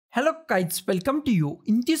Hello guys, welcome to you.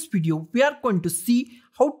 In this video, we are going to see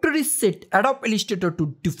how to reset Adobe Illustrator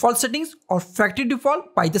to default settings or factory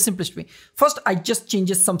default by the simplest way. First, I just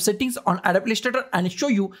changes some settings on Adobe Illustrator and show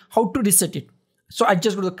you how to reset it. So I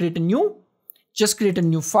just go to create a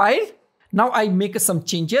new file. Now I make some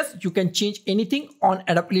changes. You can change anything on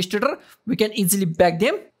Adobe Illustrator. We can easily back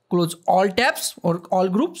them, close all tabs or all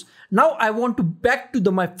groups. Now I want to back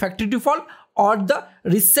to my factory default or the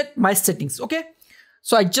reset my settings. Okay.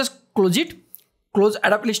 So I just close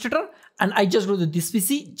Adobe Illustrator and I just go to this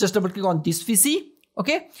PC, just double click on this PC.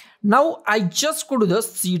 Okay. Now I just go to the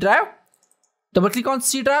C drive, double click on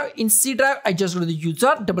C drive. In C drive, I just go to the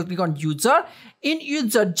user, double click on user. In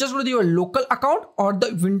user, just go to your local account or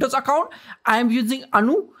the Windows account. I am using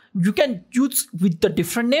Anu. You can use with the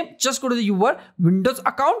different name. Just go to your Windows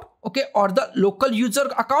account, okay, or the local user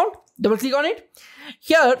account. Double click on it.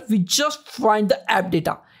 Here we just find the app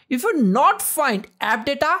data. If you not find app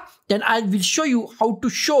data, then I will show you how to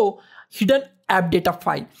show hidden app data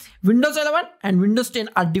file. Windows 11 and Windows 10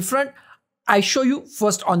 are different. I show you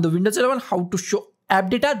first on the Windows 11 how to show app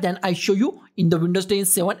data. Then I show you in the Windows 10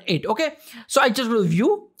 7, 8. Okay. So I just go to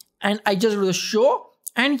view and I just go to show.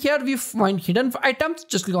 And here we find hidden items.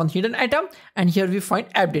 Just click on hidden item. And here we find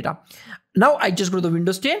app data. Now I just go to the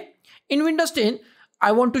Windows 10. In Windows 10,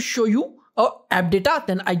 I want to show you app data.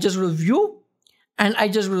 Then I just go to view. And I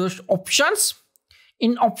just go to options.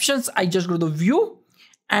 In options, I just go to view.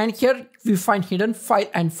 And here we find hidden file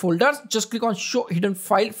and folders. Just click on show hidden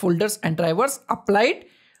file, folders and drivers. Applied.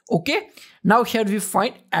 Okay. Now here we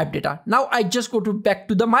find app data. Now I just go to back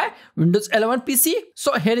to my Windows 11 PC.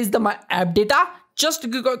 So here is my app data. Just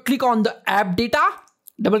click on the app data.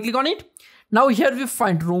 Double click on it. Now here we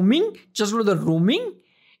find roaming. Just go to the roaming.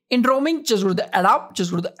 In roaming, just go to the Adobe.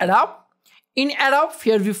 Just go to the Adobe. In Adobe,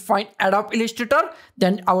 here we find Adobe Illustrator,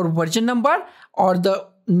 then our version number or the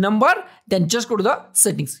number, then just go to the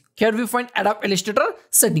settings. Here we find Adobe Illustrator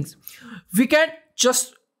settings. We can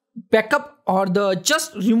just backup or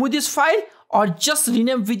just remove this file or just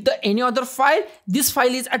rename with any other file. This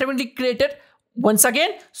file is automatically created once again.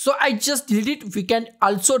 So I just delete it. We can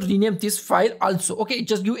also rename this file also. Okay,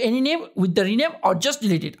 just give any name with the rename or just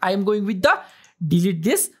delete it. I am going with the delete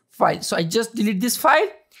this file. So I just delete this file.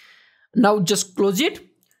 Now just close it.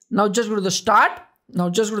 Now just go to the start. Now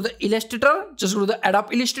just go to the Illustrator. Just go to the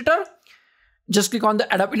Adobe Illustrator. Just click on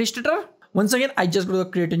the Adobe Illustrator. Once again, I just go to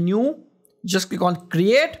create a new. Just click on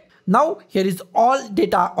create. Now here is all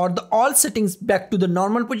data or all settings back to the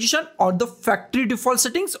normal position or the factory default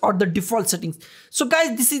settings or the default settings. So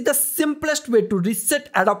guys, this is the simplest way to reset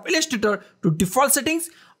Adobe Illustrator to default settings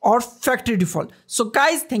or factory default. So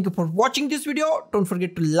guys, thank you for watching this video. Don't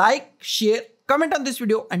forget to like, share, comment on this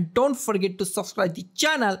video and don't forget to subscribe the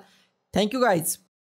channel. Thank you guys.